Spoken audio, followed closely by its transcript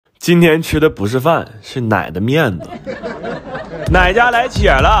今天吃的不是饭，是奶的面子。奶家来且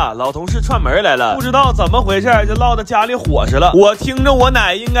了，老同事串门来了，不知道怎么回事就落到家里伙食了。我听着我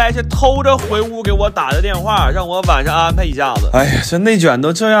奶应该是偷着回屋给我打的电话，让我晚上安排一下子。哎呀，这内卷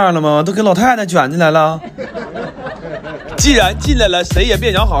都这样了吗？都给老太太卷进来了。既然进来了，谁也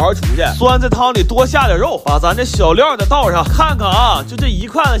别想好好出去。酸菜汤里多下点肉，把咱这小料的倒上。看看啊，就这一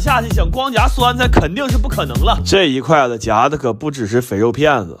筷子下去，想光夹酸菜肯定是不可能了。这一筷子夹的可不只是肥肉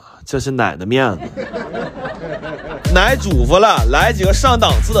片子，这是奶的面子。奶嘱咐了，来几个上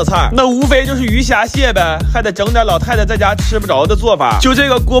档次的菜，那无非就是鱼虾蟹呗，还得整点老太太在家吃不着的做法。就这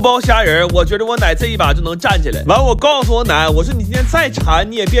个锅包虾仁，我觉得我奶这一把就能站起来。完，我告诉我奶，我说你今天再馋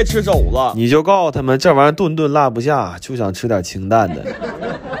你也别吃肘子，你就告诉他们这玩意儿顿顿落不下，就想吃点清淡的。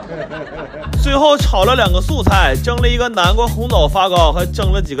最后炒了2个素菜，蒸了一个南瓜红枣发糕，还蒸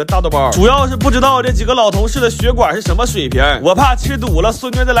了几个大豆包。主要是不知道这几个老同事的血管是什么水平，我怕吃堵了，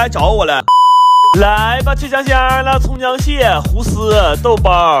孙女再来找我了。来吧，吃香香了，葱姜蟹、胡丝、豆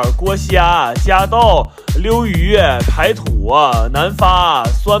包、锅虾、夹豆、溜鱼、排骨、南发、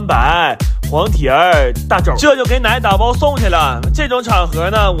酸白、黄蹄儿、大肘，这就给奶打包送去了。这种场合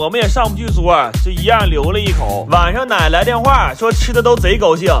呢，我们也上不去桌，就一样留了一口。晚上奶来电话说吃的都贼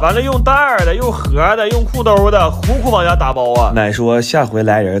高兴，完了用袋儿的、用盒的、用裤兜的，虎虎往家打包啊。奶说下回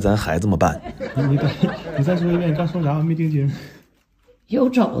来人咱还这么办。你再说一遍，你刚说啥？我没听清。有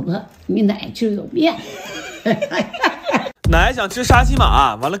肘子，你奶就有面。奶想吃沙琪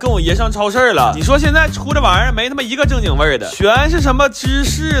玛，完了跟我爷上超市了。你说现在出这玩意儿没他妈一个正经味儿的，全是什么芝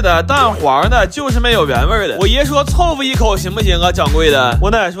士的、蛋黄的，就是没有原味的。我爷说凑合一口行不行啊，掌柜的？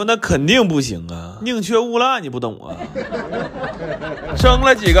我奶说那肯定不行啊，宁缺毋滥，你不懂啊。蒸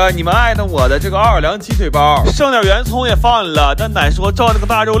了几个你们爱的我的这个奥尔良鸡腿包，剩点圆葱也放了，但奶说照那个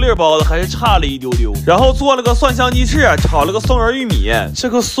大肉粒包子还是差了一丢丢。然后做了个蒜香鸡翅，炒了个松仁玉米。这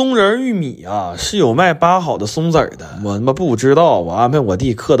个松仁玉米啊，是有卖扒好的松子的，我他妈不知道，我安排我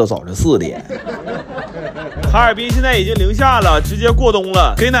弟刻到早晨4点。哈尔滨现在已经零下了，直接过冬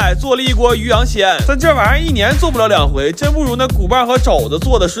了。给奶做了一锅鱼羊鲜，但这玩意儿1年做不了2回，真不如那骨棒和肘子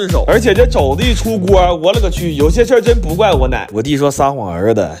做的顺手。而且这肘子一出锅，我勒个去，有些事儿真不怪我奶。我弟说撒谎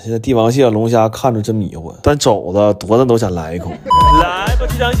儿子，现在帝王蟹、龙虾看着真迷糊，但肘子多的都想来一口。来吧，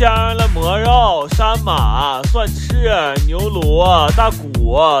吃香香了，蘑肉、山马、蒜翅、牛螺、大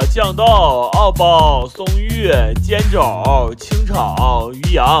骨、酱豆、奥包、松玉、煎肘、清炒、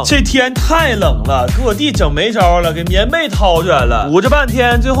鱼羊。这天太冷了，给我弟整没招了，给棉被掏出来了，捂着半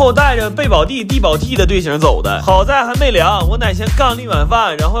天，最后带着贝宝弟、地宝弟的队形走的。好在还没凉，我奶先干了一碗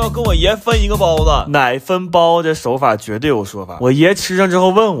饭，然后要跟我爷分一个包子。奶分包这手法绝对有说法。我爷吃上之后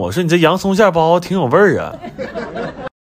问我说：“你这洋葱馅包挺有味儿啊。”